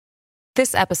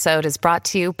This episode is brought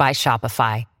to you by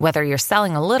Shopify. Whether you're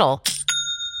selling a little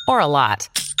or a lot,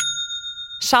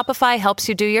 Shopify helps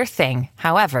you do your thing,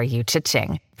 however you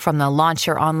cha-ching. From the launch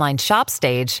your online shop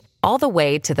stage, all the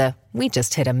way to the we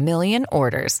just hit 1 million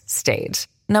orders stage.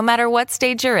 No matter what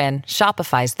stage you're in,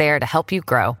 Shopify's there to help you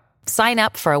grow. Sign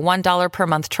up for a $1 per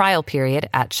month trial period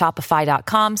at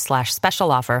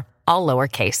shopify.com/special offer, all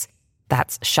lowercase.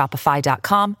 That's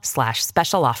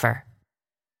shopify.com/special offer.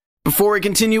 Before we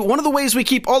continue, one of the ways we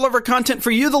keep all of our content for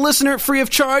you, the listener, free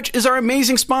of charge is our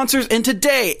amazing sponsors, and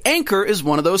today, Anchor is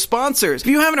one of those sponsors. If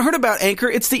you haven't heard about Anchor,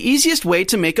 it's the easiest way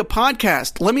to make a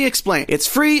podcast. Let me explain. It's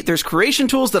free, there's creation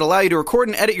tools that allow you to record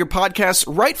and edit your podcasts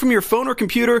right from your phone or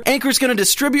computer. Anchor's going to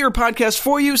distribute your podcast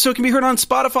for you so it can be heard on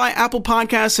Spotify, Apple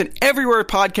Podcasts, and everywhere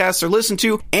podcasts are listened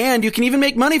to, and you can even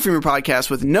make money from your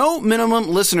podcast with no minimum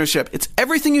listenership. It's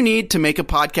everything you need to make a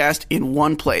podcast in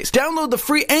one place. Download the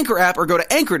free Anchor app or go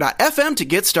to anchor.fm to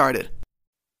get started.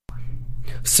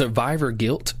 Survivor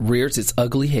guilt rears its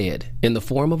ugly head in the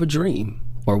form of a dream.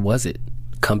 Or was it?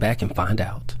 Come back and find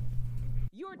out.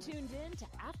 You're tuned in to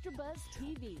AfterBuzz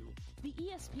TV, the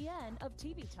ESPN of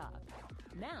TV talk.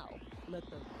 Now, let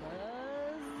the buzz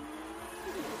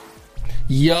begin.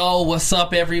 Yo, what's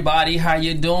up, everybody? How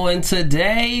you doing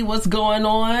today? What's going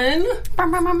on?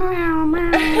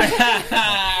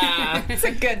 It's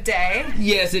a good day.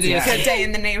 Yes, it is. It's a good day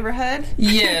in the neighborhood.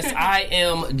 Yes, I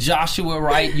am Joshua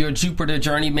Wright, your Jupiter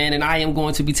journeyman, and I am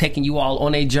going to be taking you all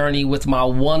on a journey with my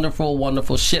wonderful,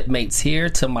 wonderful shipmates here.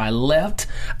 To my left,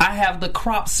 I have the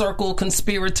crop circle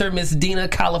conspirator, Miss Dina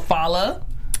Calafala.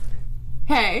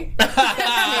 Hey. That's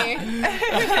me.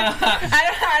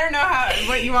 I don't know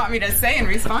what you want me to say in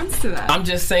response to that. I'm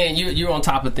just saying you're on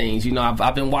top of things. You know,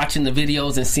 I've been watching the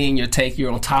videos and seeing your take.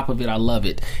 You're on top of it. I love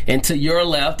it. And to your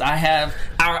left, I have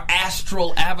our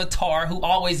astral avatar who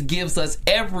always gives us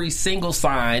every single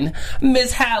sign,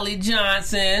 Miss Hallie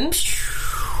Johnson.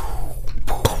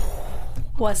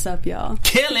 What's up, y'all?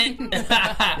 Kill it. Wow,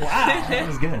 that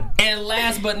was good. And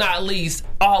last but not least,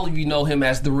 all of you know him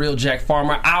as the real Jack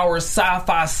Farmer, our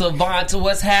sci-fi savant.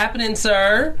 What's happening,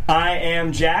 sir? I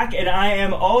am Jack, and I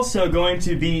am also going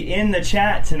to be in the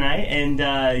chat tonight, and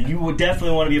you will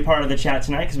definitely want to be a part of the chat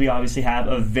tonight because we obviously have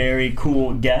a very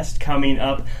cool guest coming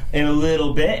up in a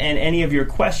little bit, and any of your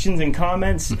questions and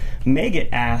comments may get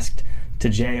asked to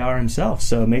JR himself,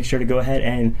 so make sure to go ahead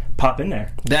and pop in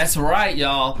there. That's right,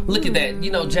 y'all. Look at that.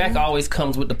 You know, Jack always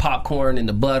comes with the popcorn and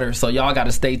the butter, so y'all got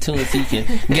to stay tuned so you can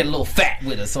get a little fat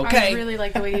with us, okay? I really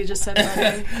like the way you just said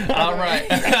butter. All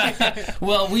right.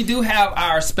 Well, we do have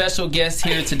our special guest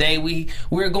here today.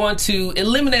 We're going to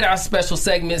eliminate our special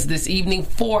segments this evening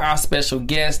for our special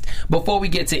guest. Before we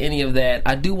get to any of that,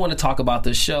 I do want to talk about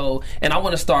the show, and I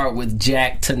want to start with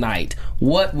Jack tonight.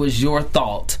 What was your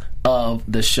thought of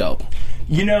the show?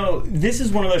 You know, this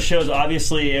is one of those shows,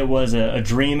 obviously it was a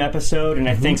dream episode, and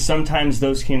I think sometimes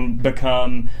those can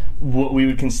become what we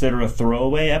would consider a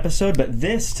throwaway episode, but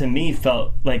this, to me,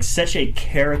 felt like such a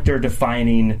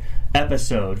character-defining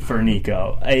episode for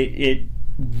Nico. It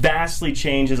vastly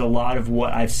changes a lot of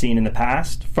what I've seen in the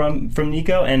past from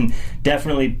Nico, and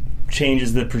definitely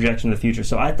changes the projection of the future.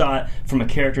 So I thought, from a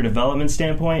character development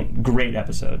standpoint, great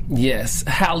episode. Yes.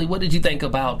 Hallie, what did you think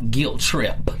about Guilt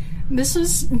Trip? This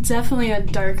was definitely a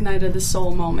dark night of the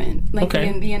soul moment. Like,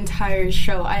 Okay. the entire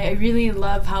show. I really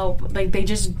love how, like, they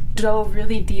just dove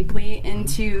really deeply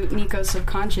into Nico's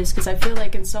subconscious, because I feel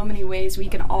like in so many ways we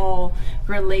can all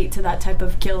relate to that type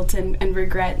of guilt and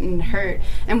regret and hurt.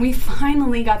 And we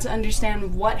finally got to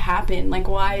understand what happened, like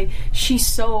why she's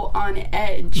so on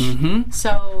edge. Mm-hmm.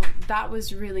 So that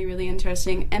was really, really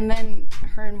interesting. And then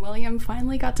her and William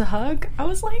finally got to hug. I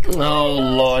was like, Oh,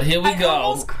 Lord, here we I go.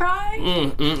 almost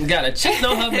cried. Got a cheating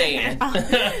on her man.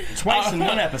 Twice in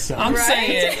one episode. I'm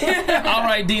saying. All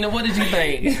right, Dina, what did you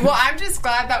think? Well, I'm just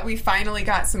glad that we finally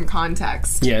got some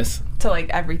context Yes. to,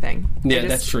 like, everything. Yeah,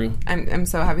 that's true. I'm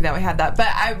so happy that we had that. But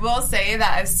I will say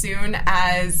that as soon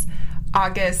as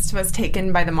August was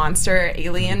taken by the monster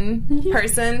alien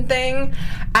person thing,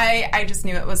 I just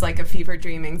knew it was like a fever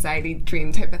dream, anxiety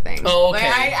dream type of thing. Oh, okay.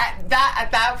 Like at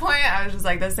that point, I was just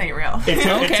like, this ain't real. It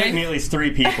took Okay. me at least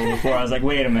 3 people before I was like,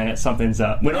 wait a minute, something's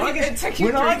up. When August took you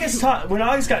when 3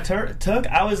 August got took,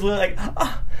 I was literally like,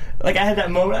 like I had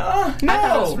that moment. Oh no! I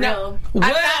thought it was real. Well,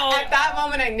 At that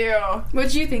moment, I knew. What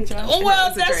did you think, Josh? well, it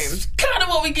was a that's kind of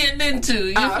what we're getting into.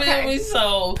 You Oh, feel okay. me?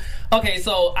 So, okay,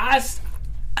 so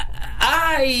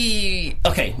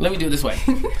okay, let me do it this way.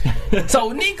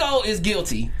 So Nico is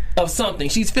guilty of something.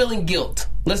 She's feeling guilt.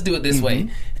 Let's do it this way.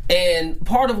 And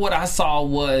part of what I saw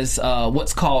was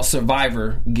what's called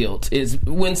survivor guilt, is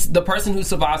when the person who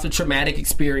survives a traumatic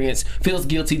experience feels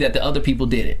guilty that the other people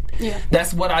did it. Yeah.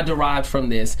 That's what I derived from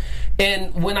this.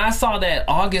 And when I saw that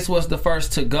August was the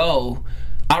first to go,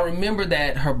 I remember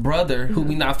that her brother, who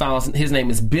we now found his name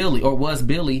is Billy, or was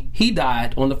Billy, he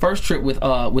died on the first trip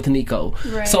with Nico.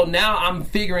 Right. So now I'm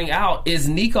figuring out, is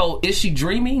she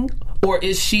dreaming, or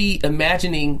is she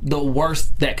imagining the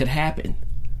worst that could happen?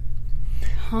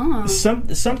 Huh.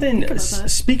 Something.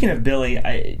 Speaking of Billy,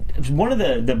 one of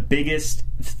the biggest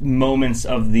moments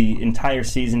of the entire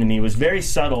season to me was very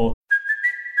subtle.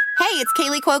 Hey, it's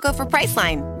Kaylee Cuoco for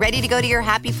Priceline. Ready to go to your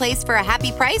happy place for a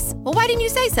happy price? Well, why didn't you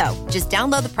say so? Just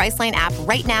download the Priceline app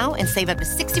right now and save up to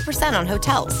 60% on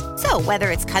hotels. So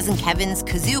whether it's Cousin Kevin's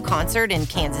Kazoo Concert in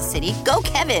Kansas City, go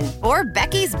Kevin, or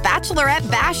Becky's Bachelorette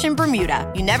Bash in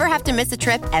Bermuda, you never have to miss a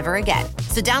trip ever again.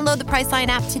 So download the Priceline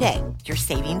app today. Your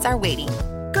savings are waiting.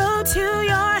 Go to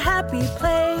your happy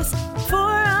place for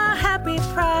a happy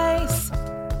price.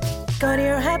 Go to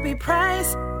your happy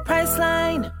price,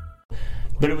 Priceline.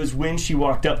 But it was when she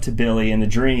walked up to Billy in the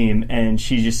dream, and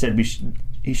she just said,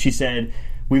 she said,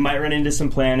 we might run into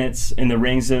some planets in the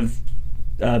rings of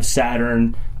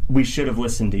Saturn. We should have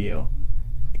listened to you.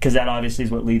 Because that obviously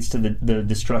is what leads to the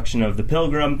destruction of the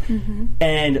Pilgrim. Mm-hmm.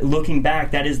 And looking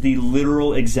back, that is the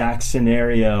literal exact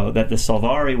scenario that the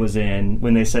Salvari was in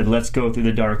when they said, let's go through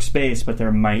the dark space, but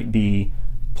there might be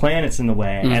planets in the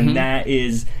way. Mm-hmm. And that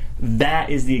is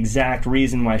the exact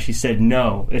reason why she said,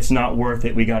 no, it's not worth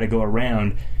it, we got to go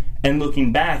around. And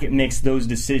looking back, it makes those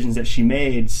decisions that she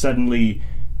made suddenly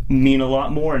mean a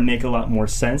lot more and make a lot more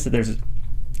sense, that there's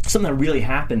something that really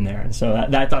happened there. And so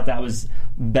I thought that was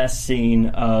best scene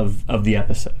of the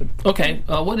episode. Okay,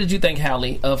 what did you think,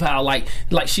 Hallie, of how like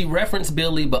she referenced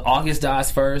Billy, but August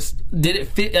dies first? Did it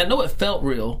fit? I know it felt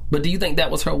real, but do you think that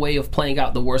was her way of playing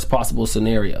out the worst possible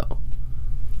scenario?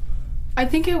 I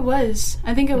think it was.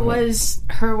 I think it was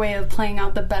her way of playing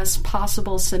out the best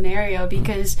possible scenario,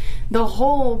 because the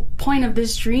whole point of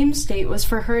this dream state was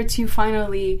for her to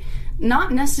finally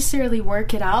not necessarily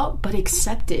work it out, but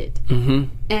accept it.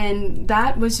 Mm-hmm. And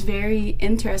that was very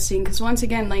interesting, because once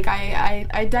again, like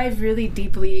I dive really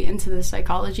deeply into the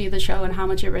psychology of the show and how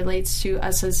much it relates to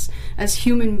us as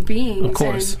human beings. Of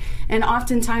course. And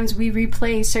oftentimes we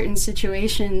replay certain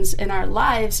situations in our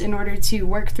lives in order to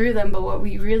work through them, but what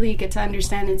we really get to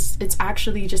understand is it's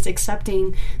actually just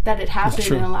accepting that it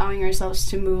happened and allowing ourselves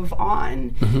to move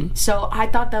on. Mm-hmm. So I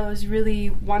thought that was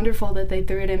really wonderful that they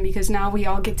threw it in, because now we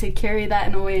all get to carry that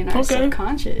in a way in our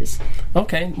subconscious.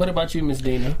 Okay, what about you, Ms.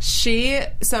 Dina?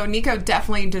 So Nico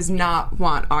definitely does not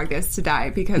want August to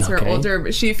die, because her older,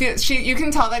 you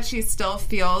can tell that she still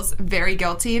feels very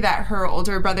guilty that her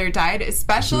older brother died,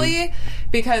 especially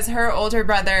because her older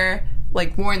brother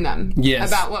warned them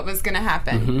about what was going to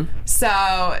happen.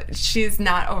 So she's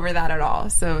not over that at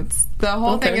all. So the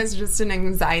whole thing is just an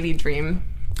anxiety dream.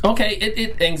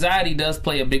 Okay, anxiety does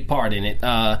play a big part in it.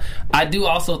 I do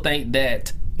also think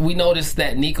that we noticed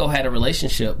that Nico had a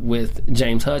relationship with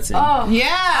James Hudson. Oh,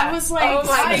 yeah. I was like, oh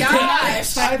my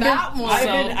gosh.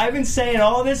 I've been saying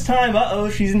all this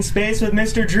time, she's in space with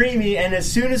Mr. Dreamy, and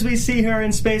as soon as we see her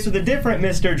in space with a different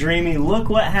Mr. Dreamy, look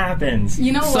what happens.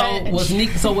 You know what? Was she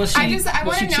I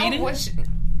want to know, cheating?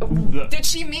 Did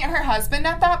she meet her husband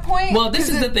at that point? Well, this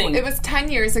is the thing. It was 10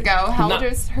 years ago. How old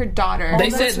is her daughter? They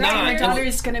said 9. Her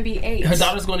daughter's going to be 8. Her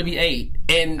daughter's going to be 8.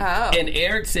 And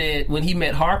Eric said when he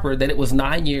met Harper that it was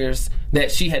 9 years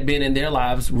that she had been in their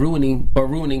lives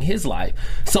ruining his life.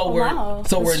 So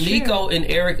were Nico and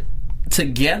Eric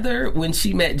together when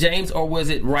she met James, or was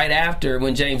it right after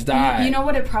when James died? You know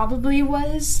what it probably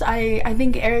was? I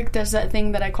think Eric does that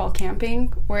thing that I call camping,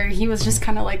 where he was just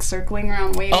kind of circling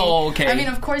around waiting. Oh, okay. I mean,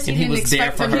 of course he didn't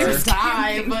expect him to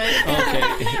die,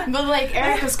 but but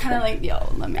Eric was kind of yo,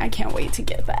 I can't wait to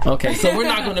get back. Okay, so we're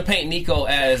not going to paint Nico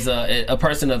as a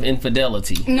person of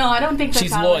infidelity. No, I don't think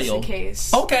she's loyal. Was the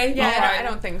case. Okay, yeah, right. I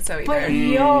don't think so either. But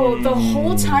the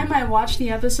whole time I watched the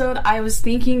episode, I was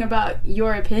thinking about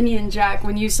your opinion, Jack,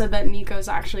 when you said that Nico's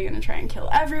actually going to try and kill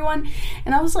everyone,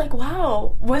 and I was like,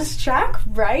 wow, was Jack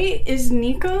right? Is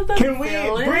Nico the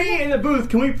villain? Bring it in the booth,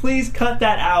 can we please cut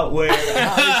that out where But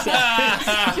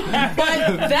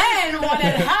then what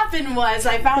had happened was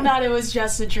I found out it was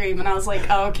just a dream, and I was like,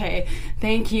 oh, okay,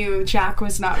 thank you, Jack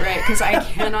was not right, because I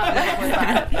cannot live with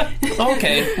that.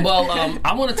 Okay, well,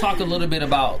 I want to talk a little bit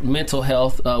about mental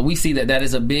health. We see that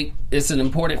is a big it's an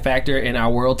important factor in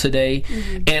our world today.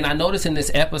 And I noticed in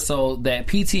this episode that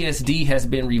PTSD has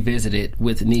been revisited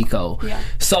with Nico. Yeah.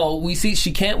 So we see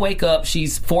she can't wake up.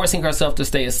 She's forcing herself to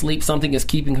stay asleep. Something is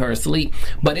keeping her asleep.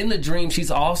 But in the dream,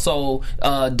 she's also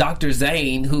Dr.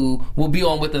 Zane, who will be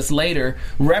on with us later,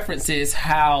 references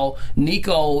how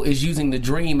Nico is using the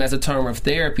dream as a term of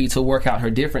therapy to work out her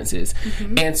differences.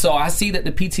 And so I see that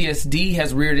the PTSD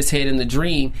has reared its head in the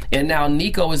dream, and now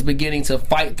Nico is beginning to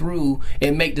fight through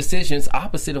and make decisions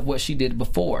opposite of what she did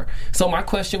before. So my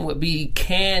question would be,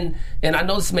 and I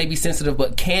know this may be sensitive,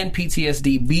 but can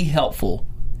PTSD be helpful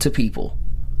to people?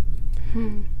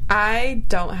 I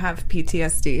don't have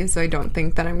PTSD, so I don't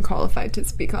think that I'm qualified to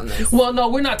speak on this. Well, no,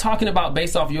 we're not talking about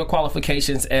based off your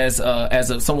qualifications as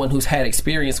someone who's had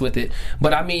experience with it.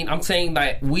 But I mean, I'm saying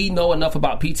that we know enough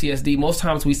about PTSD. Most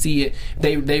times we see it,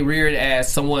 they rear it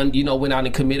as someone, went out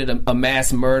and committed a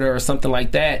mass murder or something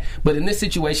like that. But in this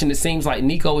situation, it seems like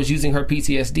Nico is using her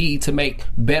PTSD to make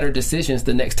better decisions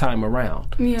the next time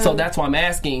around. Yeah. So that's why I'm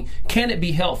asking, can it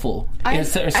be helpful in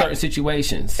certain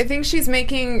situations? I think she's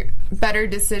making better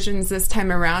decisions this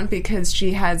time around because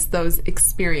she has those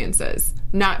experiences,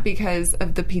 not because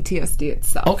of the PTSD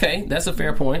itself. Okay, that's a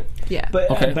fair point. Yeah.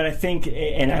 But I think,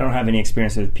 and I don't have any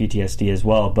experience with PTSD as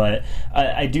well, but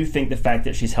I do think the fact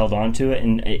that she's held on to it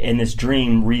and in this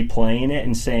dream replaying it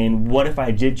and saying, what if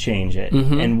I did change it?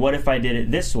 And what if I did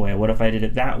it this way? What if I did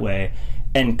it that way?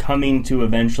 And coming to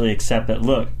eventually accept that,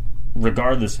 look,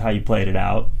 regardless of how you played it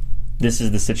out, this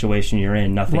is the situation you're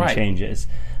in. Nothing changes.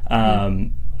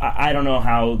 I don't know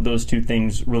how those two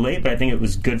things relate, but I think it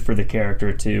was good for the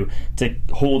character to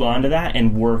hold on to that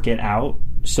and work it out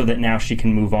so that now she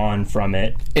can move on from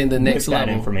it in the next with level.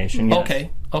 That information. Yes.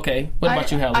 Okay. What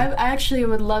about you, Helen? I actually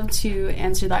would love to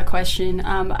answer that question.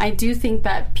 I do think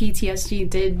that PTSD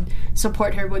did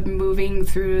support her with moving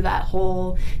through that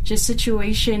whole just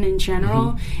situation in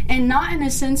general, and not in a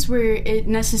sense where it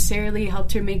necessarily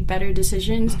helped her make better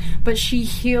decisions, but she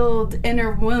healed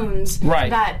inner wounds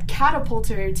that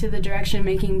catapulted her to the direction of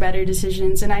making better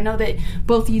decisions. And I know that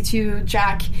both you two,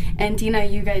 Jack and Dina,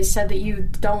 you guys said that you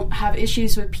don't have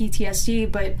issues with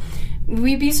PTSD, but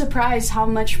we'd be surprised how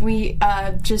much we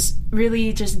just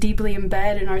deeply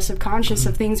embed in our subconscious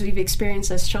of things we've experienced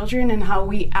as children and how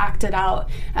we acted out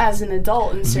as an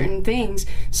adult in certain things.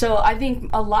 So I think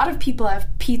a lot of people have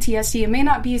PTSD. It may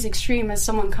not be as extreme as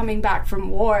someone coming back from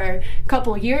war a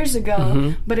couple years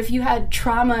ago, but if you had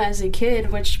trauma as a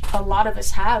kid, which a lot of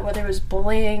us had, whether it was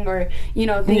bullying or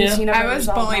things you never I was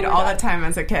bullied all the time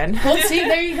as a kid. Well, see,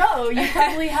 there you go. You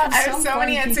probably have I have so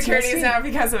many insecurities now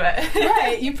because of it.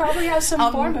 Right, you probably have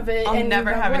some form of it. I'll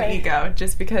never have an ego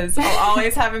just because I'll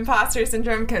always have imposter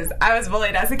syndrome because I was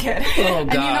bullied as a kid. Oh,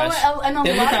 gosh. And you know what?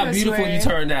 And look how beautiful you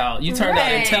turned out. You turned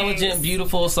out intelligent,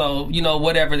 beautiful, so,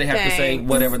 whatever they have to say,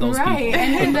 whatever those people. Right,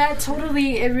 and that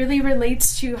totally, it really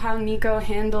relates to how Nico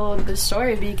handled the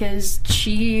story because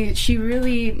she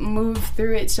really moved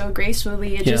through it so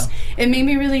gracefully. It made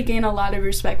me really gain a lot of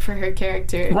respect for her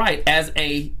character. Right, as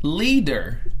a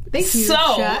leader. Thank you, So,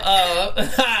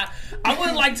 I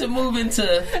would like to move into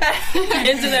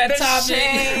that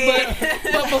topic,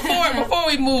 but before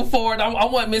we move forward, I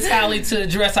want Miss Hallie to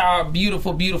address our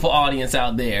beautiful, beautiful audience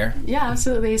out there. Yeah,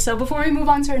 absolutely. So before we move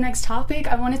on to our next topic,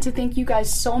 I wanted to thank you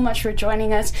guys so much for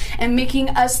joining us and making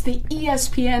us the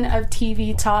ESPN of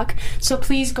TV Talk. So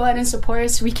please go ahead and support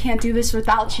us. We can't do this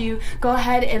without you. Go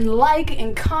ahead and like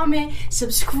and comment,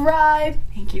 subscribe.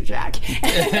 Thank you, Jack. You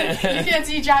can't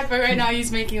see Jack, but right now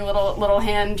he's making little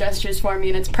hand gestures for me,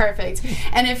 and it's perfect.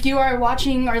 And if you are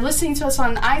watching or listening to us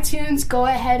on iTunes, go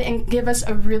ahead and give us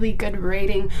a really good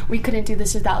rating. We couldn't do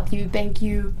this without you. Thank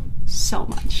you so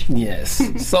much. Yes,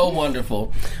 so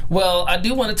wonderful. Well, I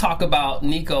do want to talk about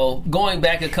Nico going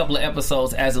back a couple of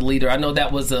episodes as a leader. I know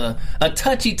that was a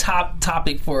touchy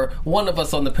topic for one of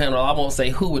us on the panel. I won't say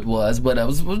who it was, but it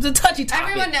was a touchy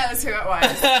topic. Everyone knows who it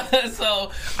was.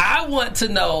 So I want to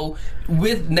know,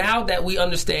 now that we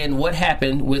understand what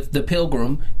happened with the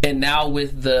Pilgrim and now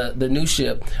with the new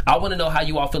ship, I want to know how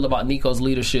you all feel about Nico's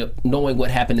leadership, knowing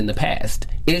what happened in the past.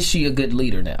 Is she a good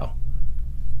leader now?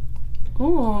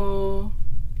 Ooh,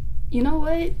 you know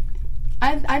what?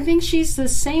 I think she's the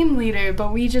same leader,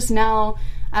 but we just now,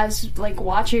 as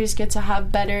watchers, get to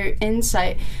have better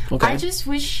insight. Okay. I just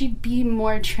wish she'd be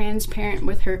more transparent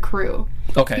with her crew.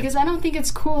 Okay. Because I don't think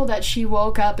it's cool that she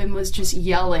woke up and was just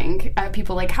yelling at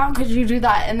people like, how could you do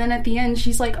that? And then at the end,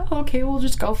 she's like, oh, okay, we'll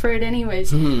just go for it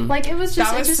anyways. Like, it was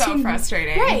just... That was it just so seemed,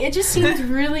 frustrating. Right, it just seemed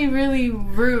really, really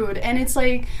rude. And it's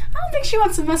like, I don't think she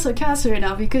wants to mess with Cass right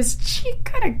now because she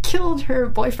kind of killed her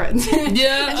boyfriend.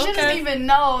 Yeah, And she doesn't even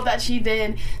know that she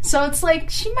did. So it's like,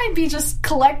 she might be just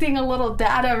collecting a little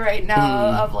data right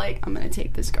now of like, I'm going to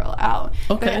take this girl out.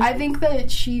 Okay. But I think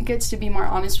that she gets to be more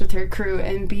honest with her crew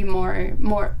and be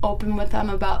more open with them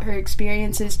about her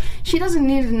experiences. She doesn't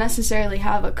need to necessarily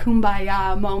have a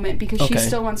kumbaya moment because she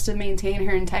still wants to maintain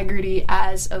her integrity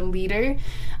as a leader.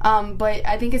 But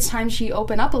I think it's time she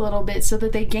open up a little bit so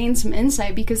that they gain some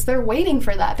insight because they're waiting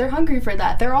for that. They're hungry for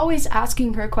that. They're always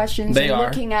asking her questions and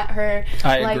looking at her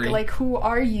like, who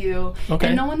are you? Okay.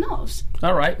 And no one knows.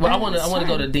 All right. Well, I want to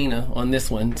go to Dina on this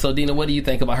one. So, Dina, what do you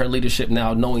think about her leadership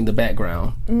now, knowing the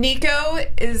background? Nico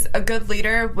is a good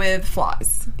leader with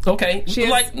flaws. Okay. She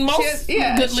has, like most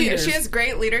good leaders. She has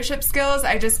great leadership skills.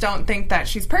 I just don't think that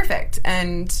she's perfect.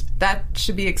 And that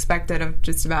should be expected of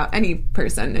just about any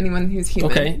person, anyone who's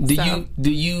human. Okay.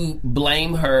 Do you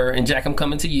blame her, and Jack, I'm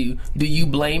coming to you, do you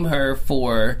blame her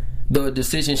for the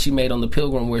decision she made on the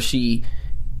Pilgrim where she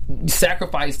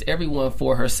sacrificed everyone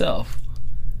for herself?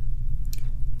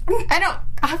 Jack.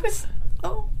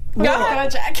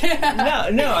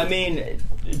 No, I mean,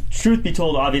 truth be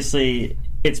told, obviously,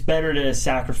 it's better to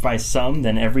sacrifice some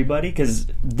than everybody because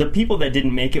the people that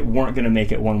didn't make it weren't going to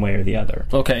make it one way or the other.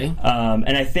 Okay.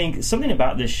 And I think something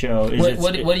about this show is...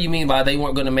 What do you mean by they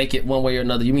weren't going to make it one way or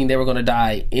another? You mean they were going to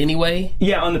die anyway?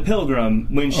 Yeah, on the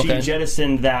Pilgrim, when she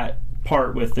jettisoned that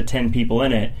part with the 10 people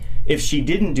in it, if she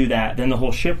didn't do that, then the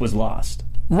whole ship was lost.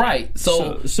 Right.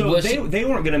 So they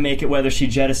weren't going to make it whether she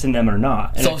jettisoned them or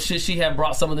not. And so should she have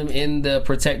brought some of them in the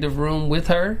protective room with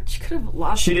her? She could have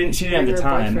lost. She didn't have the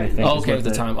time. I think. Okay, at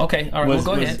the time. Okay. All right.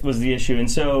 Go ahead. Was the issue, and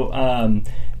so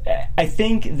I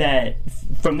think that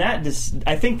from that,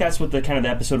 I think that's what the kind of the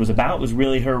episode was about. Was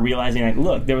really her realizing, like,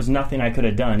 look, there was nothing I could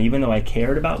have done, even though I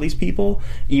cared about these people,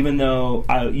 even though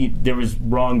there was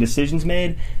wrong decisions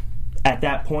made. At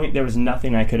that point, there was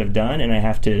nothing I could have done, and I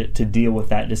have to deal with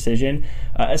that decision.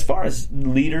 As far as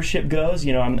leadership goes,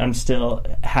 I'm still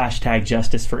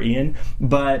 #justice for Ian,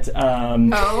 but oh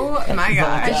my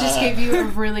god, I just gave you a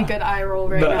really good eye roll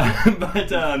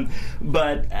now.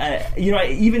 But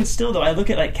even still though, I look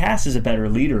at like Cass as a better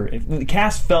leader.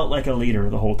 Cass felt like a leader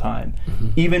the whole time,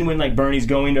 even when like Bernie's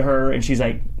going to her and she's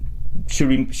like, should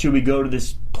we go to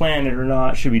this planet or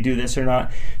not? Should we do this or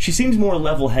not? She seems more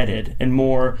level-headed and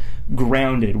more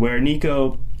grounded, where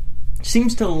Nico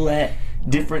seems to let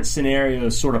different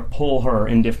scenarios sort of pull her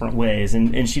in different ways,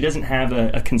 and she doesn't have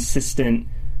a consistent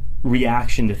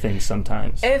reaction to things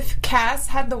sometimes. If Cass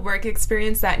had the work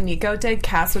experience that Nico did,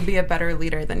 Cass would be a better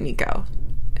leader than Nico,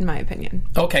 in my opinion.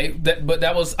 Okay,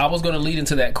 I was going to lead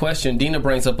into that question. Dina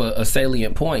brings up a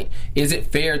salient point. Is it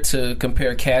fair to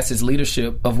compare Cass's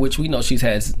leadership, of which we know she's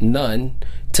had none,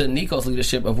 to Nico's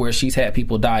leadership, of where she's had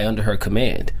people die under her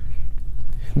command?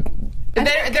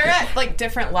 They're at like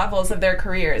different levels of their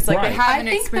careers. Like they haven't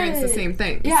experienced the same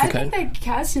thing. Yeah, I think that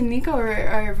Cass and Nico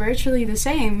are virtually the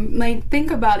same. Like,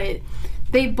 think about it.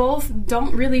 They both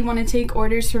don't really want to take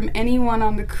orders from anyone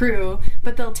on the crew,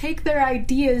 but they'll take their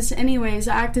ideas anyways,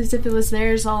 act as if it was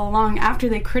theirs all along after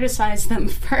they criticize them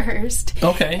first.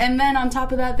 Okay. And then on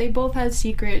top of that, they both had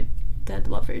secret dead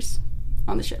lovers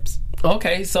on the ships.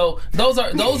 Okay, so those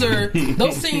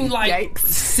seem like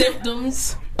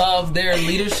symptoms of their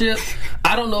leadership.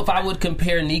 I don't know if I would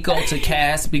compare Nico to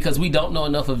Cass because we don't know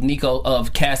enough of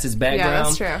Cass's background. Yeah,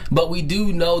 that's true. But we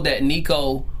do know that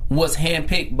Nico was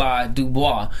handpicked by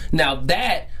Dubois. Now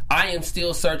that I am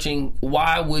still searching,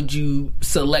 why would you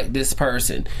select this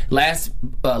person? Last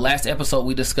episode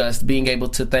we discussed being able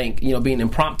to think, being an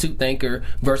impromptu thinker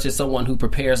versus someone who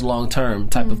prepares long-term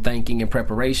type of thinking and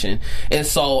preparation. And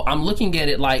so I'm looking at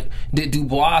it like, did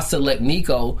Dubois select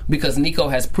Nico because Nico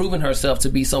has proven herself to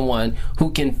be someone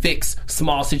who can fix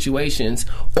small situations,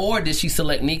 or did she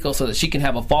select Nico so that she can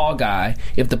have a fall guy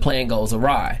if the plan goes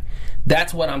awry?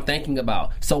 That's what I'm thinking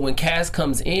about. So when Cass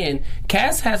comes in,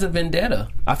 Cass has a vendetta.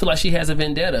 I feel like she has a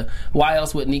vendetta. Why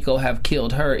else would Nico have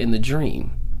killed her in the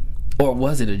dream? Or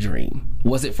was it a dream?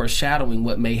 Was it foreshadowing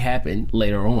what may happen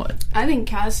later on? I think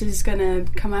Cass is going to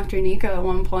come after Nico at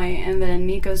one point, and then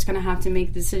Nico's going to have to make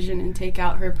a decision and take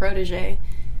out her protege.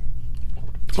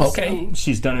 Okay.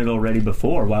 She's done it already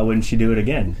before. Why wouldn't she do it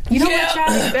again? You know what,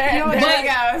 Chad? There it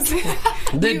goes.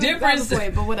 The difference,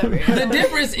 but whatever. the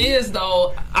difference is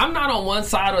though, I'm not on one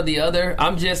side or the other.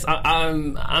 I'm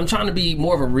trying to be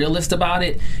more of a realist about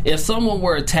it. If someone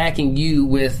were attacking you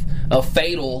with a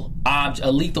lethal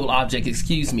object,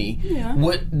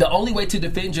 the only way to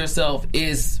defend yourself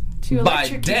is To by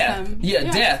electrocute death. them.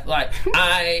 Yeah, death. Like,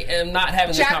 I am not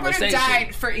having a Jack would have conversation.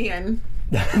 died for Ian.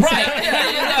 Right.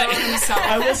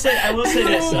 I will say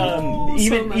this.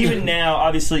 Even now,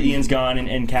 obviously Ian's gone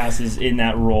and Cass is in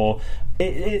that role.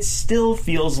 It still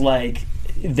feels like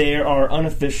there are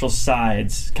unofficial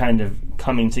sides kind of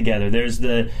coming together. There's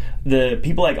the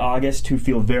people like August who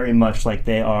feel very much like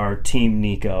they are Team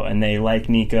Nico and they like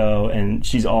Nico and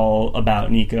she's all about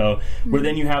Nico. Where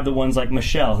then you have the ones like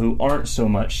Michelle who aren't so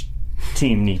much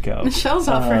Team Nico. Michelle's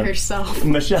all for herself.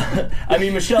 Michelle, I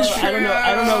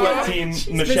don't know what team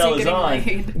Michelle is on,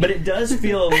 laid. but it does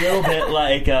feel a little bit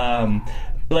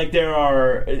like there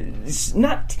are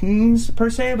not teams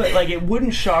per se, but like it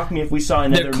wouldn't shock me if we saw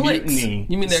another mutiny.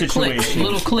 You mean they're situation. cliques,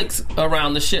 little cliques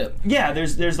around the ship? Yeah,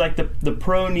 there's like the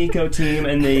pro Nico team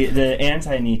and the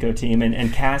anti Nico team,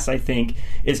 and Cass I think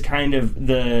is kind of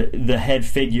the head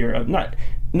figure of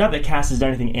not that Cass has done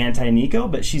anything anti-Nico,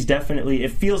 but she's definitely...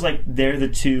 It feels like they're the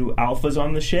two alphas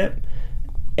on the ship.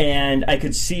 And I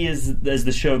could see as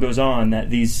the show goes on that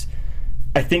these...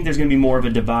 I think there's going to be more of a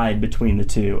divide between the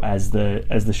two as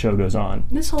the show goes on.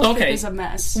 This whole ship is a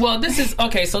mess. Well, this is...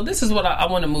 Okay, so this is what I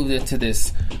want to move into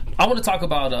this. I want to talk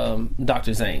about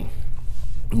Dr. Zane.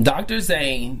 Dr.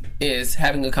 Zane is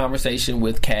having a conversation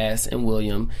with Cass and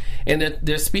William, and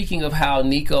they're speaking of how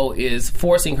Nico is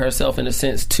forcing herself, in a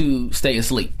sense, to stay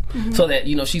asleep. Mm-hmm. So that,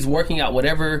 she's working out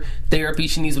whatever therapy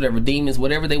she needs, whatever demons,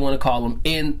 whatever they want to call them,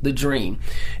 in the dream.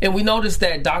 And we notice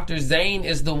that Dr. Zane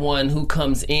is the one who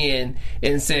comes in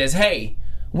and says, hey,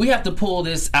 we have to pull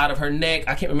this out of her neck.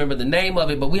 I can't remember the name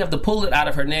of it, but we have to pull it out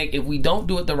of her neck. If we don't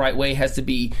do it the right way, has to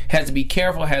be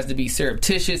careful, has to be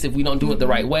surreptitious. If we don't do it the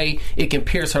right way, it can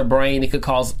pierce her brain. It could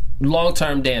cause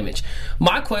long-term damage.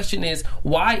 My question is,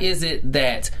 why is it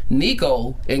that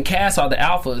Nico and Cass are the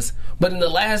alphas, but in the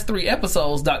last 3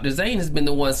 episodes, Dr. Zane has been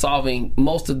the one solving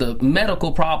most of the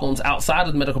medical problems outside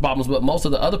of the medical problems, but most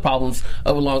of the other problems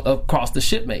across the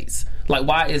shipmates? Like,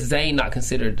 why is Zane not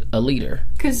considered a leader?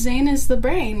 Because Zane is the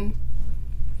brain.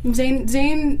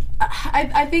 Zane,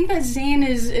 I think that Zane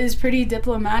is pretty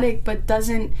diplomatic, but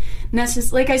doesn't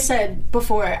necessarily, like I said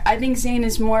before, I think Zane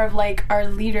is more of like our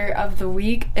leader of the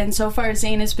week, and so far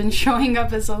Zane has been showing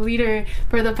up as a leader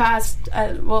for the past,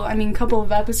 couple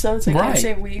of episodes. I can't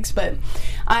say weeks, but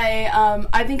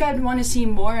I think I'd want to see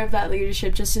more of that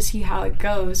leadership just to see how it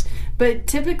goes. But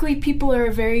typically people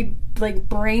are very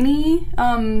brainy.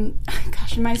 I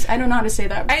don't know how to say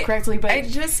that correctly, but I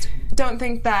just don't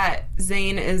think that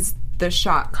Zane is the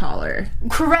shot caller.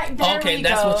 Correct. Okay,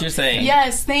 that's what you're saying.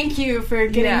 Yes, thank you for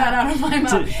getting that out of my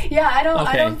mouth. I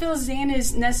don't feel Zane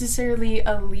is necessarily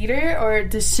a leader or a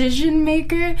decision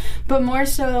maker, but more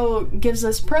so gives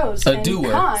us pros and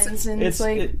cons, and here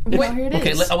it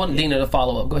is. Okay, I want Dina to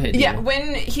follow up. Go ahead, Dina. Yeah,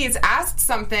 when he's asked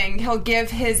something, he'll give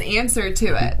his answer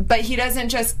to it, but he doesn't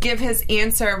just give his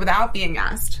answer without being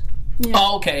asked. Yeah.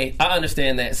 Oh, okay, I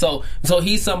understand that. So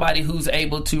he's somebody who's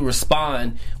able to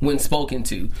respond when spoken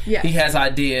to. Yeah. He has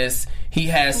ideas, he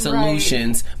has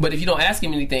solutions, but if you don't ask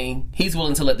him anything, he's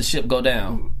willing to let the ship go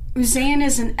down. Zane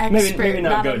is an expert. Maybe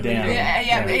not go down.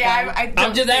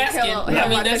 I'm just asking. He'll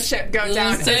let the ship go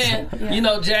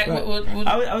down. Jack.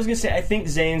 I was going to say, I think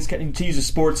Zane's, to use a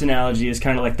sports analogy, is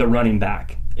kind of like the running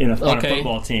back on a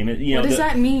football team. What does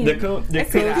that mean? The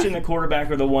coach and the quarterback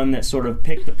are the one that sort of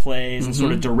pick the plays and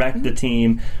sort of direct the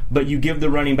team, but you give the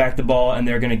running back the ball and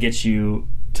they're going to get you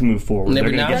to move forward. And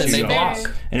every now and then they block.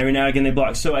 And every now and again they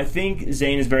block. So I think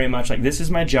Zane is very much like, this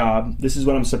is my job, this is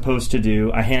what I'm supposed to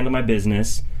do, I handle my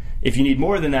business. If you need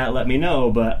more than that, let me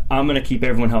know, but I'm going to keep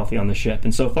everyone healthy on the ship.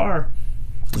 And so far,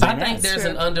 I think there's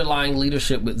an underlying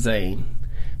leadership with Zane.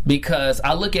 Because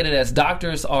I look at it as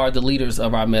doctors are the leaders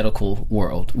of our medical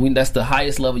world. That's the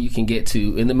highest level you can get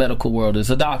to in the medical world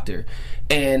is a doctor.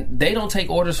 And they don't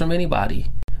take orders from anybody.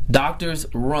 Doctors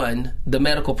run the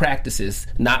medical practices,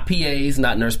 not PAs,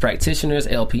 not nurse practitioners,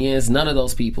 LPNs, none of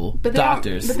those people. But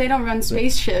doctors. But they don't run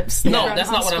spaceships. No,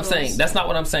 that's not what I'm saying. That's not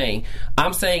what I'm saying.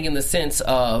 I'm saying in the sense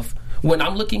of, when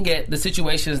I'm looking at the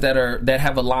situations that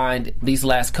have aligned these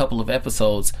last couple of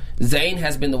episodes, Zane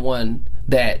has been the one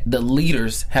that the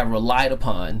leaders have relied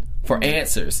upon for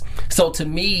answers. So to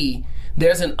me,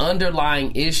 there's an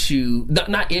underlying issue,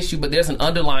 not issue, but there's an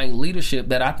underlying leadership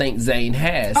that I think Zayn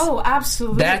has. Oh,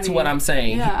 absolutely. That's what I'm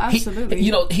saying. Yeah, absolutely.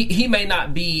 He may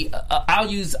not be. I'll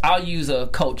use a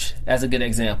coach as a good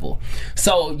example.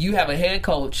 So you have a head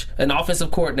coach, an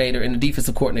offensive coordinator, and a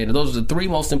defensive coordinator. Those are the three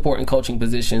most important coaching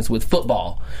positions with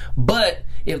football. But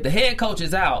if the head coach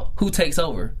is out, who takes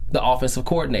over? The offensive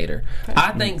coordinator.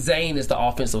 I think Zayn is the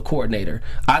offensive coordinator.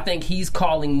 I think he's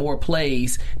calling more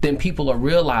plays than people are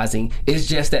realizing. It's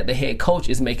just that the head coach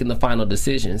is making the final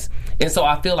decisions. And so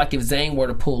I feel like if Zayn were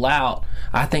to pull out,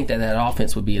 I think that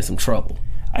offense would be in some trouble.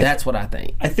 That's what I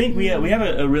think. I think we have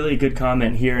a really good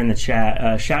comment here in the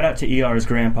chat. Shout out to ER's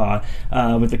grandpa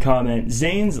with the comment,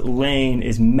 Zayn's lane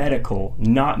is medical,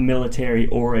 not military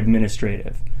or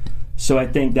administrative. So I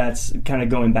think that's kind of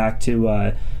going back to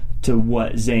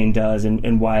what Zayn does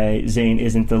and why Zayn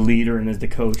isn't the leader and is the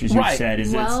coach, as you said.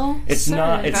 It's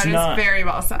not very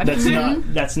well said.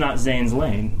 That's not Zayn's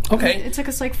lane. Okay. It took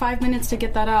us like 5 minutes to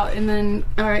get that out, and then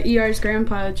our ER's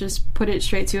grandpa just put it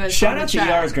straight to us. Shout out to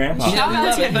ER's grandpa. Yeah, we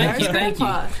love it. Thank you.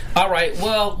 All right.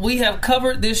 Well, we have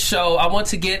covered this show. I want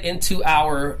to get into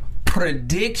our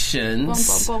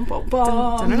predictions. Bum, bum, bum,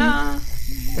 bum. Dun, dun, dun, dun.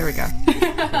 There we go.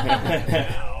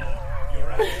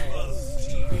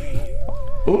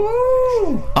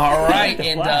 Ooh! All right,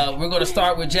 and we're going to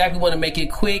start with Jack. We want to make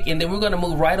it quick, and then we're going to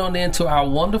move right on into our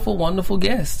wonderful, wonderful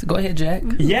guest. Go ahead, Jack.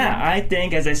 Yeah, I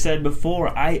think, as I said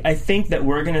before, I think that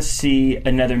we're going to see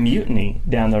another mutiny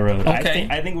down the road. Okay.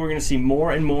 I think we're going to see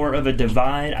more and more of a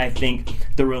divide. I think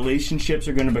the relationships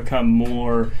are going to become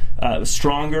more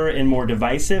stronger and more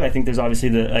divisive. I think there's obviously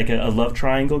a love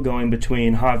triangle going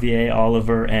between Javier,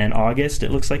 Oliver, and August.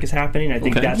 It looks like is happening. I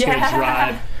think that's going to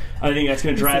drive. I think that's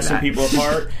going to drive some people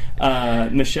apart.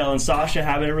 Michelle and Sasha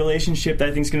having a relationship that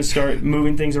I think is going to start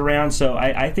moving things around. So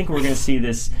I think we're going to see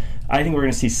this. I think we're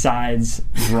going to see sides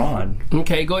drawn.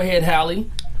 Okay, go ahead,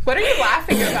 Hallie. What are you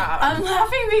laughing about? I'm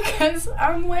laughing because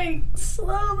I'm like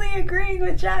slowly agreeing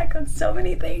with Jack on so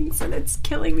many things, and it's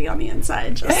killing me on the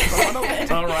inside just a little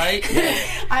bit. All right.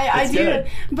 I do,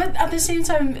 but at the same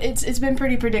time, it's been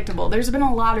pretty predictable. There's been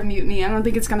a lot of mutiny. I don't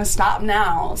think it's going to stop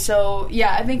now. So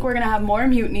yeah, I think we're going to have more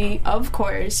mutiny, of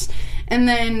course. And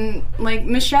then, like,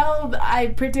 Michelle, I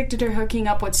predicted her hooking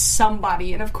up with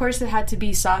somebody. And, of course, it had to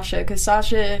be Sasha, because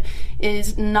Sasha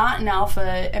is not an alpha,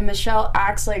 and Michelle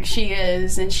acts like she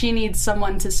is, and she needs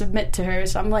someone to submit to her.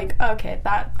 So I'm like, okay,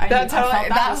 that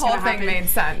whole thing made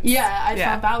sense. Yeah, I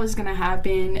thought that was going to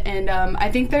happen. And I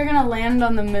think they're going to land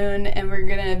on the moon, and we're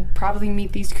going to probably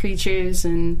meet these creatures,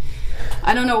 and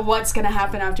I don't know what's going to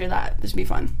happen after that. This will be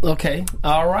fun. Okay.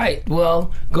 All right.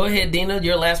 Well, go ahead, Dina,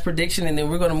 your last prediction, and then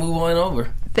we're going to move on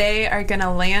over. They are going to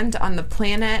land on the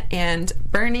planet, and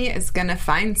Bernie is going to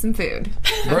find some food.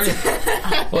 Bernie.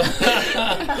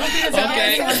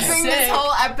 Okay. This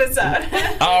whole episode.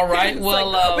 All right.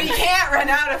 Well, we can't run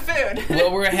out of food.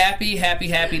 Well, we're happy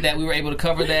that we were able to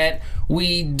cover that.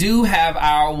 We do have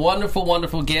our wonderful,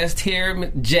 wonderful guest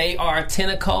here, J.R.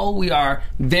 Tenico. We are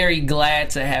very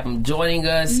glad to have him joining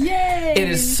us. Yay! It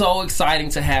is so exciting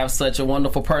to have such a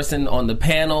wonderful person on the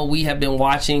panel. We have been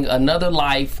watching Another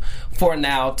Life for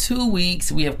now 2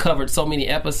 weeks. We have covered so many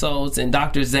episodes, and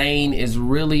Dr. Zayn is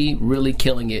really, really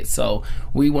killing it. So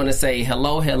we want to say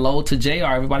hello to JR.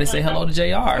 Everybody say hello to JR.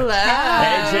 Hello.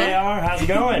 Hey, JR, how's it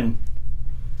going?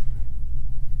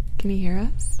 Can you hear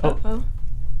us? Oh.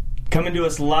 Coming to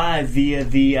us live via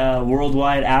the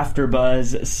Worldwide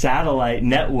AfterBuzz satellite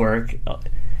network.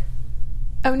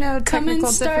 Oh no, Come in,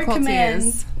 Star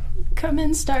Command. Come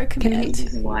in, Star Command.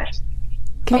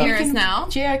 Can you hear us now?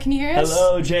 JR, can you hear us?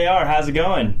 Hello, JR. How's it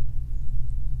going?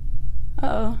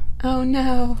 Uh-oh. Oh,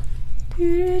 no.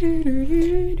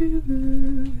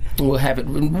 We'll have it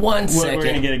in 1 second. We're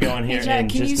going to get it going here Hey, Jack, in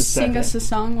can just you a second. sing us a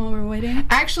song while we're waiting?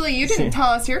 Actually, you didn't tell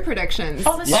us your predictions.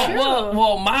 Oh, that's true.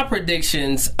 Well, my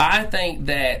predictions, I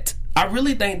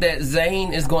really think that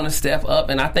Zayn is going to step up,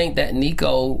 and I think that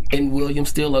Nico and William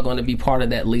still are going to be part of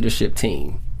that leadership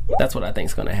team. That's what I think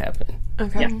is going to happen.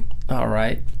 Okay. Yeah. All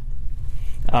right.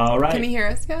 Can you hear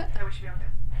us yet?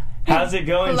 How's it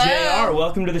going, Hello? JR?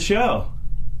 Welcome to the show.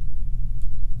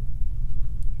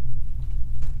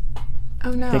 Oh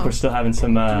no. I think we're still having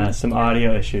some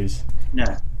audio issues. No.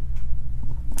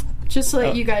 Just to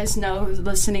let you guys know who's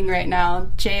listening right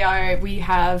now, JR, we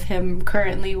have him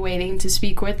currently waiting to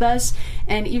speak with us.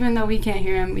 And even though we can't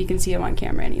hear him, we can see him on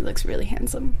camera, and he looks really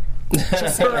handsome.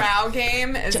 Brow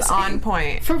game is on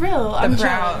point. For real, I'm brows.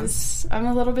 jealous. I'm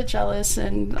a little bit jealous,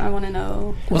 and I want to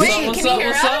know.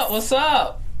 What's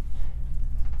up?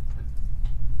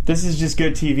 There's This is just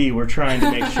good TV. We're trying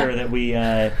to make sure that we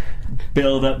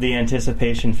build up the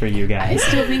anticipation for you I guys.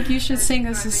 still think you should sing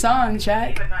us a song,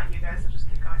 Jack. But not you guys, so just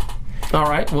keep going. All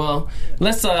right. Well,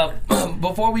 let's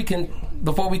before we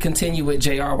continue with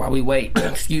JR while we wait.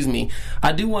 Excuse me.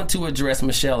 I do want to address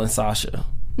Michelle and Sasha.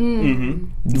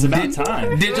 It's about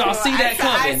time. Did y'all see that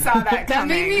coming? I saw that That coming.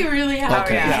 made me really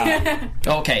happy. Okay.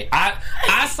 Okay,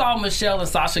 I saw Michelle and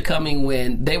Sasha coming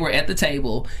when they were at the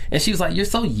table, and she was like, "You're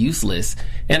so useless,"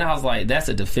 and I was like, "That's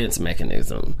a defense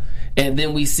mechanism." And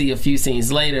then we see a few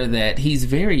scenes later that he's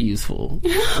very useful.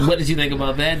 What did you think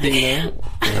about that, Dina?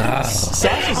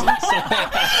 Sasha's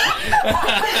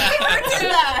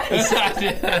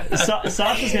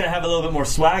going to have a little bit more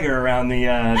swagger around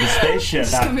the spaceship.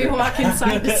 Just gonna be walking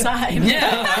side to side.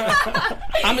 Yeah.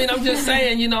 I mean, I'm just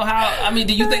saying, do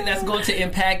you think that's going to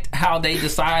impact how they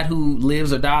decide who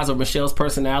lives or dies or Michelle's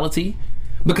personality?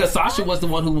 Because Sasha was the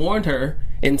one who warned her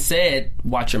and said,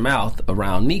 "Watch your mouth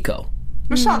around Nico."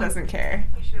 Michelle doesn't care.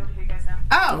 We should be able to hear you guys now.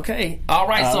 Oh. Okay. All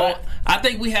right. So I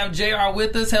think we have JR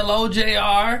with us. Hello,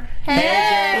 JR.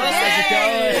 How's it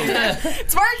going?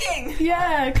 It's working!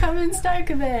 Yeah, come and start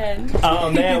then.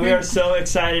 Oh man, we are so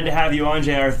excited to have you on,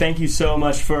 JR. Thank you so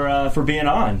much for being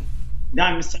on. No,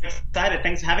 I'm so excited.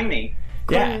 Thanks for having me.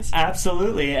 Yeah,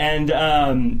 absolutely. And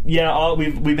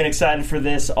we've been excited for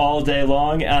this all day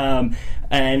long.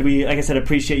 And we, like I said,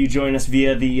 appreciate you joining us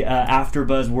via the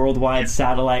AfterBuzz Worldwide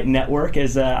Satellite Network,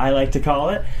 as I like to call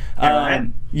it.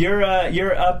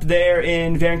 You're up there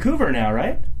in Vancouver now,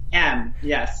 right?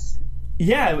 Yes.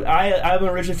 Yeah, I'm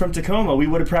originally from Tacoma. We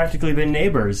would have practically been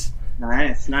neighbors.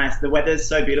 Nice. The weather's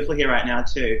so beautiful here right now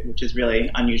too, which is really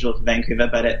unusual for Vancouver,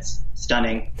 but it's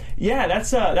stunning. Yeah,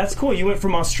 that's cool. You went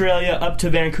from Australia up to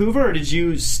Vancouver, or did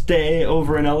you stay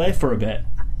over in LA for a bit?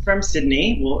 From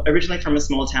Sydney. Well, originally from a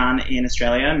small town in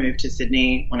Australia. Moved to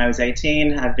Sydney when I was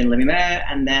 18. I've been living there,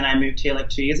 and then I moved here like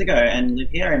 2 years ago and live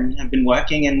here and have been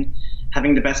working and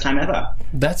having the best time ever.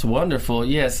 That's wonderful.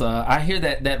 Yes, I hear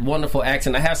that wonderful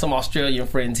accent. I have some Australian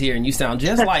friends here, and you sound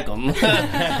just like them.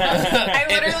 I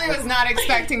literally was not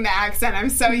expecting the accent. I'm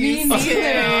so used to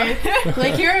it.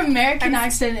 Like, your American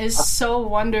accent is so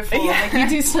wonderful. Yeah. Like, you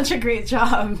do such a great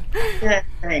job. Yeah,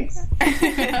 thanks.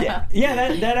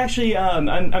 That actually,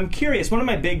 I'm curious. One of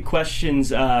my big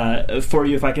questions for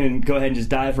you, if I can go ahead and just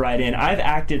dive right in. I've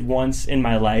acted once in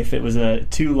my life. It was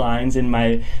 2 lines in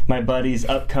my buddy's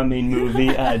upcoming movie,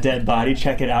 Dead Body.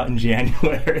 Check it out in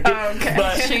January. Oh,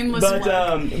 okay. Shameless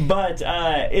but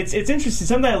it's interesting.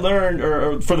 Something I learned,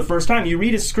 or for the first time, you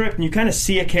read a script and you kind of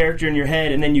see a character in your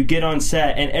head, and then you get on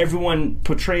set, and everyone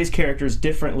portrays characters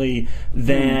differently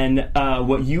than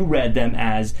what you read them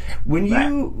as. When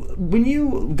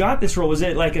you got this role, was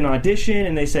it like an audition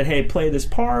and they said, "Hey, play this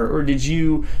part," or did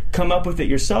you come up with it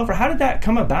yourself, or how did that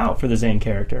come about for the Zane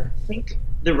character? I think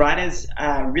the writers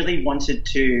really wanted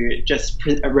to just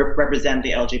represent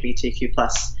the LGBTQ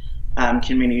plus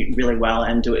community really well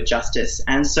and do it justice.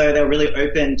 And so they were really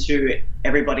open to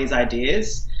everybody's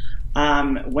ideas.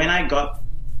 When I got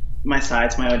my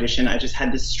sides, my audition, I just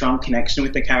had this strong connection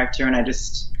with the character, and I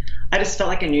just felt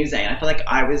like a new Zane. I felt like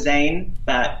I was Zane,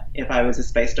 but if I was a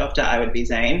space doctor, I would be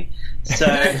Zane. So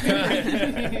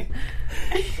and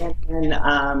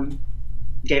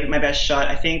gave it my best shot.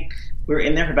 I think we were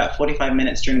in there for about 45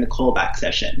 minutes during the callback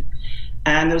session.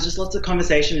 And there was just lots of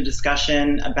conversation and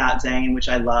discussion about Zane, which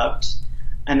I loved.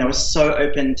 And they were so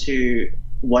open to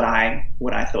what I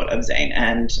thought of Zane.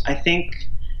 And I think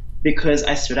because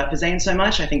I stood up for Zane so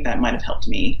much, I think that might have helped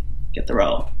me get the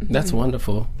role. That's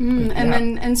wonderful.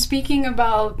 And speaking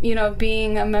about,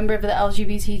 being a member of the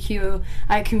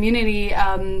LGBTQI community,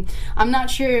 I'm not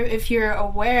sure if you're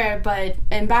aware, but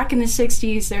back in the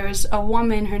 60s, there was a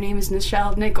woman, her name is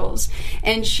Nichelle Nichols,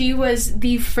 and she was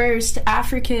the first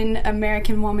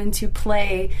African-American woman to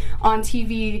play on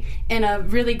TV in a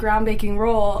really groundbreaking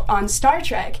role on Star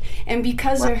Trek. And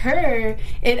because of her,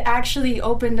 it actually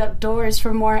opened up doors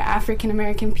for more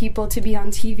African-American people to be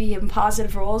on TV in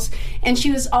positive roles. And she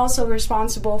was also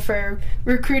responsible for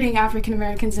recruiting African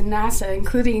Americans in NASA,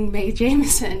 including Mae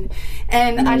Jemison.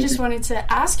 And I just wanted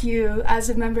to ask you, as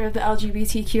a member of the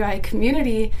LGBTQI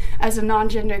community, as a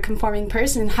non-gender conforming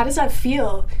person, how does that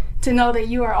feel to know that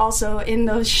you are also in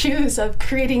those shoes of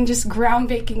creating just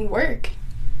groundbreaking work?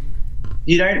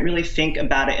 You don't really think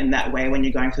about it in that way when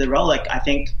you're going for the role. Like, I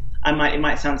think it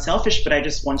might sound selfish, but I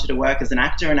just wanted to work as an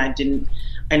actor, and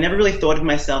I never really thought of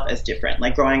myself as different.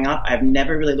 Like, growing up, I've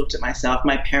never really looked at myself.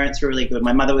 My parents were really good.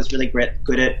 My mother was really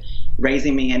good at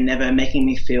raising me and never making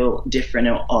me feel different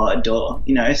or odd, or,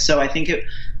 so I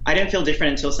didn't feel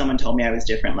different until someone told me I was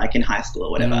different, like in high school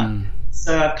or whatever.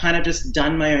 So I've kind of just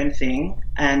done my own thing,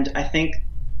 and I think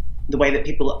the way that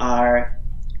people are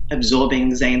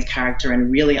absorbing Zayn's character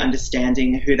and really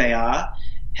understanding who they are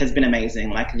has been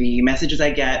amazing. Like, the messages I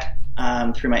get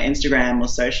through my Instagram or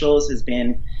socials has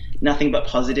been nothing but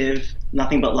positive,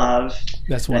 nothing but love.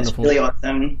 That's wonderful. That's really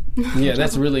awesome. Yeah,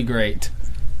 that's really great.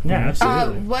 Yeah,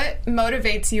 absolutely. What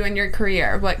motivates you in your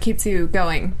career? What keeps you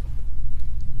going?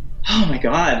 Oh my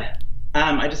God.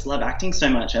 I just love acting so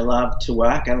much. I love to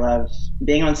work. I love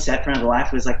being on set for Another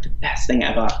Life. Was like the best thing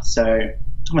ever. So,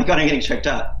 oh my God, I'm getting choked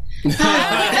up. It's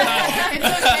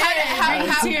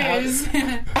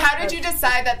okay. How did you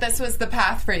decide that this was the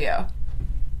path for you?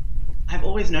 I've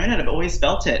always known it. I've always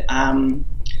felt it. I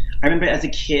remember as a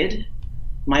kid,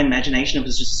 my imagination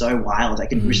was just so wild. I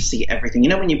could just see everything. You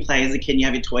know, when you play as a kid and you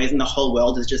have your toys and the whole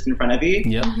world is just in front of you?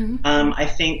 Yeah. I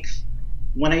think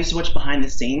when I used to watch behind the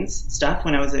scenes stuff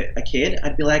when I was a kid,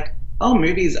 I'd be like, oh,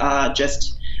 movies are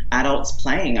just adults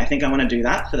playing. I think I want to do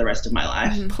that for the rest of my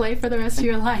life. Play for the rest of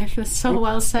your life. That's so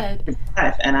well said.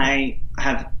 And I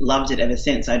have loved it ever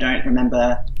since. I don't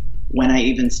remember when I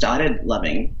even started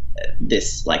loving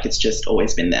this. Like, it's just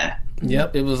always been there.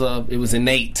 Yep, it was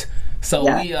innate. So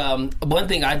one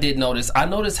thing I did notice, I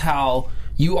noticed how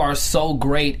you are so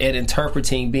great at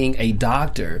interpreting being a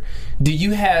doctor. Do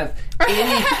you have any?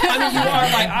 I mean, you are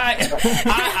like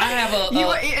I have a.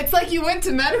 It's like you went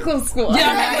to medical school.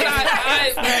 Yeah,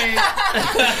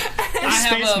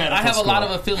 I have a lot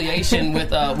of affiliation with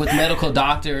medical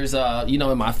doctors. You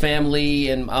know, in my family,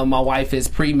 and my wife is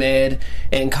pre-med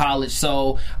in college.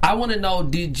 So I want to know: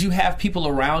 did you have people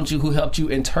around you who helped you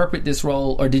interpret this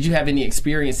role, or did you have any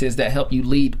experiences that helped you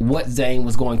lead what Zayn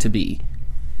was going to be?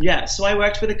 Yeah, so I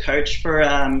worked with a coach for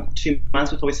 2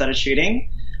 months before we started shooting,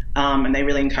 and they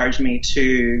really encouraged me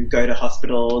to go to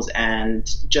hospitals and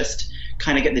just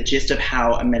kind of get the gist of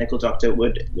how a medical doctor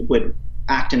would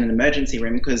act in an emergency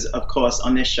room, because, of course,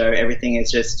 on this show, everything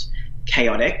is just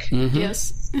chaotic.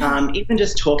 Yes. Even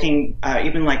just talking,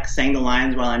 even like saying the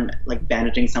lines while I'm like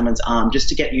bandaging someone's arm, just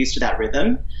to get used to that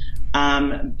rhythm.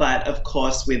 But, of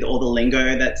course, with all the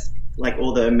lingo that's like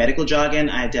all the medical jargon,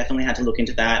 I definitely had to look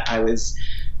into that. I was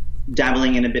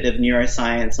dabbling in a bit of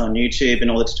neuroscience on YouTube and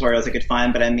all the tutorials I could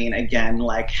find. But I mean, again,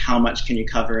 like, how much can you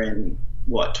cover in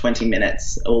 20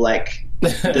 minutes or like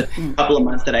the couple of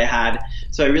months that I had?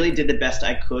 So I really did the best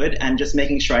I could, and just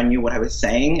making sure I knew what I was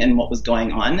saying and what was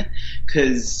going on,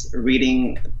 because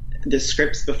reading the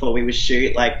scripts before we would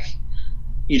shoot, like,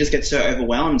 you just get so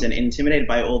overwhelmed and intimidated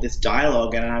by all this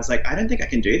dialogue. And I was like, I don't think I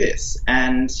can do this.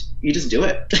 And you just do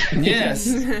it.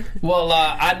 Yes. Well,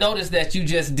 I noticed that you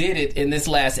just did it in this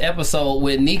last episode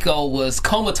when Nico was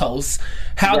comatose.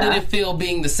 How did it feel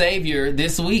being the savior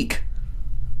this week?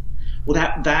 Well,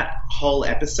 that whole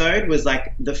episode was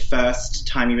like the first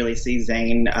time you really see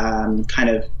Zayn kind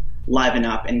of liven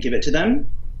up and give it to them.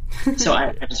 So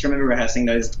I just remember rehearsing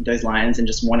those lines and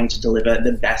just wanting to deliver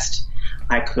the best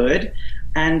I could.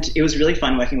 And it was really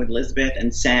fun working with Elizabeth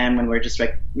and Sam when we were just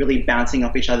like really bouncing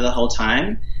off each other the whole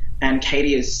time. And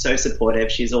Katie is so supportive.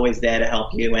 She's always there to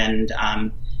help you and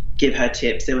give her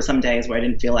tips. There were some days where I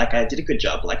didn't feel like I did a good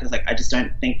job. Like, I was like, I just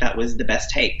don't think that was the best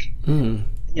take. You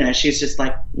know, she's just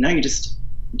like, no, you just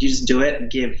do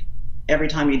it. Every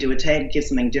time you do a take, give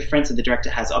something different so the director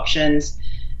has options.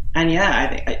 And yeah,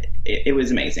 I think it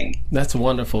was amazing. That's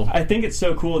wonderful. I think it's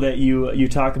so cool that you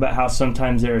talk about how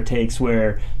sometimes there are takes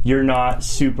where you're not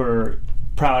super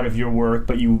proud of your work,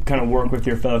 but you kind of work with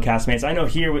your fellow castmates. I know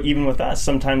here, even with us,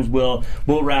 sometimes we'll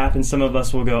rap and some of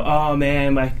us will go, oh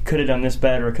man, I could have done this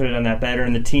better or could have done that better,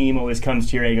 and the team always comes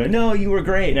to you and go, no, you were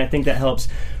great. And I think that helps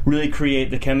really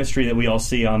create the chemistry that we all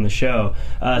see on the show.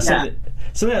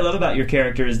 Something I love about your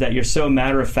character is that you're so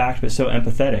matter-of-fact but so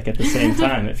empathetic at the same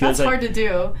time. It feels That's hard to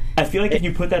do. I feel like if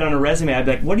you put that on a resume, I'd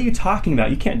be like, what are you talking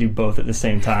about? You can't do both at the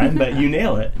same time, but you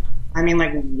nail it. I mean,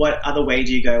 like, what other way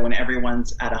do you go when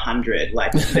everyone's at 100?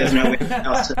 Like, there's no way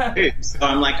else to do. So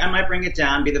I'm like, I might bring it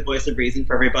down, be the voice of reason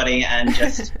for everybody, and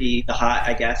just be the heart,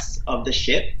 I guess, of the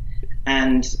ship.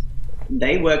 And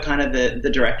they were kind of the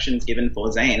directions given for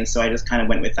Zayn, so I just kind of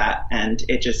went with that, and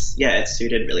it just, it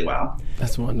suited really well.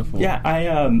 That's wonderful. Yeah, I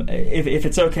if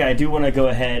it's okay, I do want to go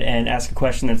ahead and ask a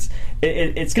question that's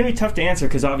it's going to be tough to answer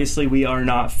because obviously we are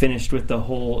not finished with the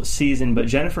whole season, but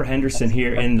Jennifer Henderson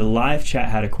here in the live chat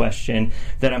had a question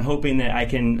that I'm hoping that I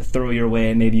can throw your way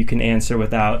and maybe you can answer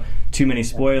without too many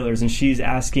spoilers, and she's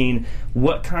asking,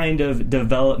 what kind of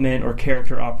development or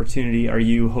character opportunity are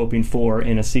you hoping for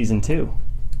in a season 2?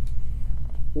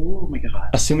 Oh my god!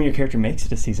 Assuming your character makes it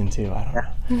to season 2, I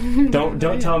don't know.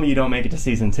 Don't tell me you don't make it to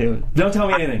season 2. Don't tell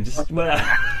me anything. Just I'm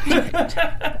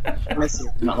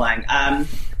not lying. I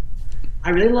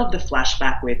really love the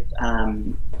flashback with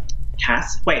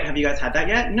Cass. Wait, have you guys had that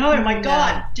yet? No, my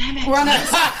God. Damn it. It's all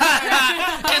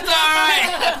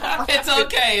right. It's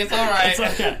okay. It's all right.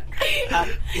 It's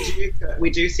okay. We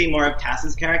do see more of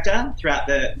Cass's character throughout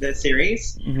the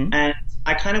series, and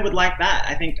I kind of would like that.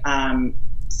 I think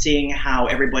seeing how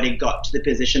everybody got to the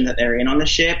position that they're in on the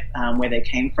ship, where they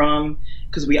came from,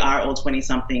 because we are all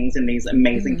 20-somethings in these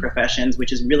amazing professions,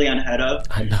 which is really unheard of.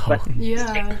 I know. But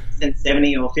Yeah. in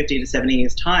 70 or 50 to 70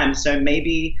 years' time, so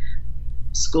maybe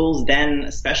schools then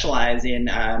specialize in,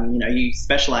 you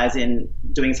specialize in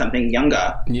doing something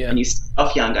younger, and you start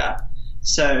off younger.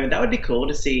 So that would be cool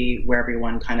to see where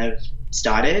everyone kind of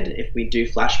started, if we do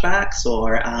flashbacks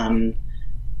or, I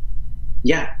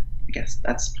guess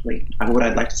that's probably what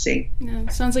I'd like to see. Yeah,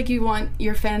 sounds like you want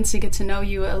your fans to get to know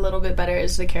you a little bit better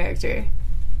as the character.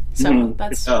 So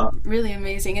that's really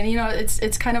amazing. And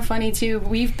it's kind of funny too.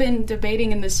 We've been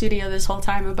debating in the studio this whole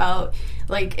time about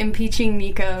like impeaching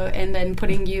Nico and then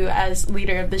putting you as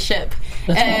leader of the ship.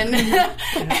 And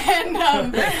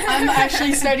I'm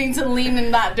actually starting to lean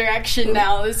in that direction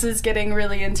now. This is getting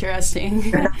really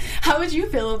interesting. How would you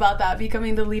feel about that,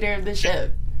 becoming the leader of the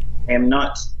ship? I am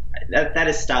not. That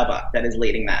is Starbuck that is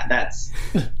leading that. That's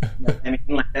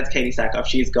that's Katie Sackhoff.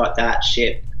 She's got that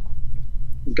shit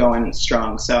going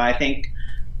strong. So I think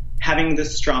having the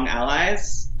strong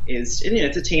allies is,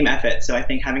 it's a team effort. So I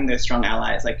think having those strong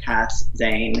allies like Cass,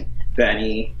 Zane,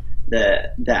 Bernie,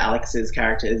 the Alex's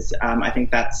characters, I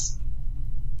think that's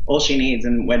all she needs,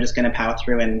 and we're just going to power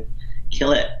through and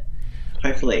kill it.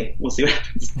 Hopefully. We'll see what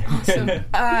happens. Awesome.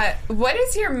 What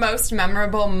is your most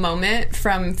memorable moment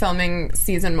from filming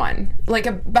season 1? Like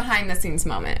a behind-the-scenes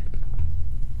moment?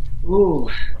 Ooh.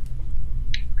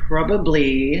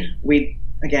 Probably,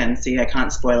 I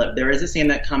can't spoil it. There is a scene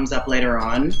that comes up later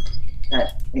on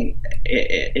that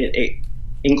it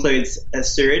includes a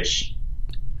sewage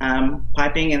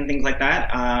piping and things like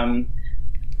that.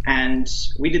 And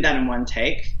we did that in one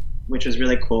take, which was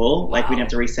really cool. Like, we didn't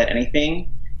have to reset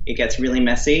anything. It gets really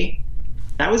messy.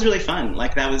 That was really fun.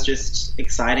 Like, that was just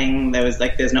exciting. There's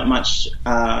not much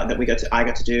that I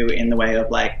got to do in the way of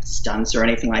like stunts or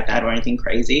anything like that, or anything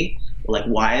crazy, or like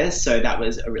wires. So that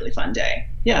was a really fun day.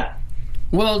 Yeah.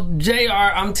 Well, JR,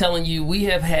 I'm telling you, we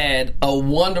have had a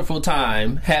wonderful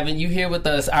time having you here with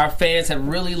us. Our fans have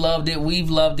really loved it. We've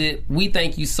loved it. We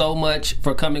thank you so much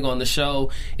for coming on the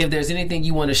show. If there's anything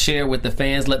you want to share with the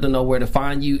fans, let them know where to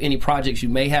find you, any projects you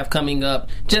may have coming up.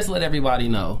 Just let everybody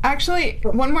know. Actually,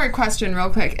 one more question real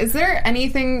quick. Is there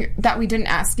anything that we didn't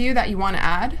ask you that you want to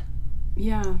add?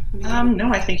 Yeah.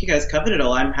 No, I think you guys covered it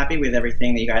all. I'm happy with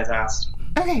everything that you guys asked.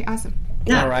 Okay, awesome.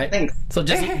 Yeah, all right. Thanks. So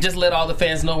just let all the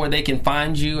fans know where they can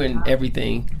find you and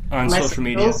everything on social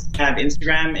media. I have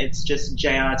Instagram. It's just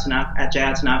JR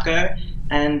Tanako,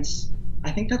 and I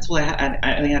think that's all I have.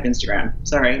 I only have Instagram.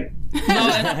 Sorry.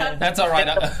 No, that's all right.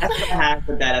 That's what I have,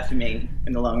 the better for me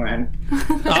in the long run.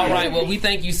 All right. Well, we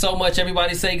thank you so much.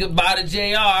 Everybody say goodbye to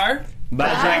JR.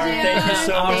 Bye, JR. Thank you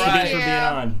so much again for being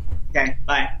on. Okay,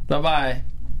 bye. Bye-bye.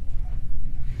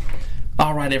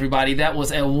 All right, everybody. That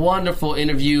was a wonderful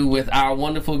interview with our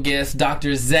wonderful guest,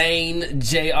 Dr. Zane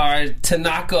J.R.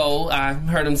 Tanako. I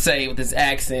heard him say it with his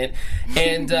accent.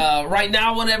 And right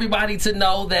now, I want everybody to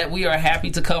know that we are happy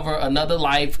to cover Another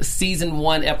Life, Season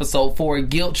 1, Episode 4,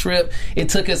 Guilt Trip. It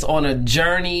took us on a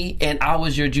journey, and I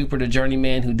was your Jupiter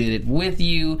journeyman who did it with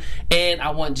you. And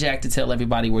I want Jack to tell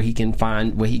everybody where you can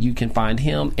find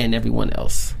him and everyone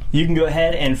else. You can go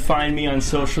ahead and find me on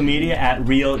social media at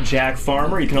Real Jack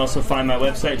Farmer. You can also find my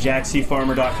website,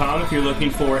 jackcfarmer.com, if you're looking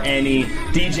for any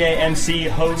DJ, MC,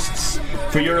 hosts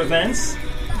for your events.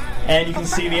 And you can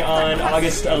see me on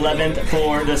August 11th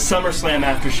for the SummerSlam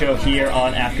After Show here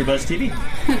on AfterBuzz TV.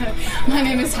 My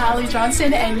name is Hallie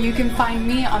Johnson, and you can find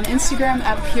me on Instagram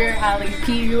at PureHallie,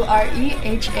 PureHallie.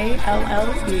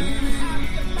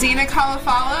 Dina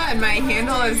Calafala, and my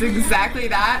handle is exactly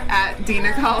that, at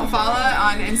Dina Calafala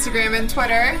on Instagram and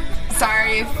Twitter.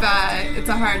 Sorry if it's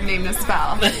a hard name to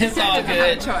spell. It's all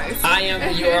good. Choice. I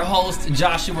am your host,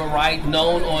 Joshua Wright,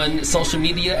 known on social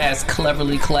media as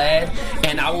Cleverly Clad,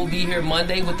 and I will be here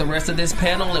Monday with the rest of this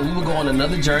panel, and we will go on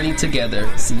another journey together.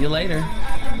 See you later.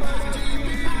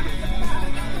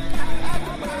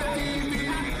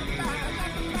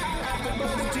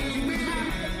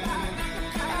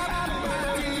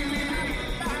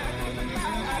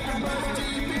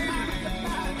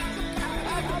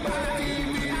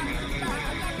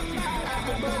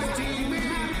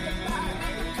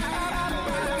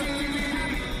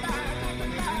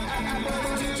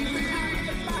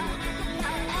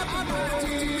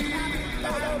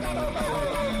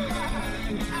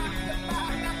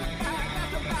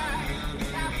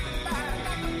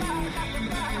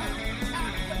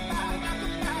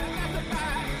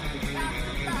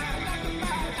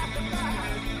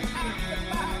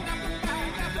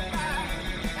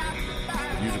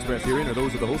 expressed herein are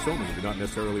those of the hosts only and do not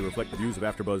necessarily reflect the views of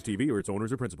AfterBuzz TV or its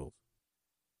owners or principals.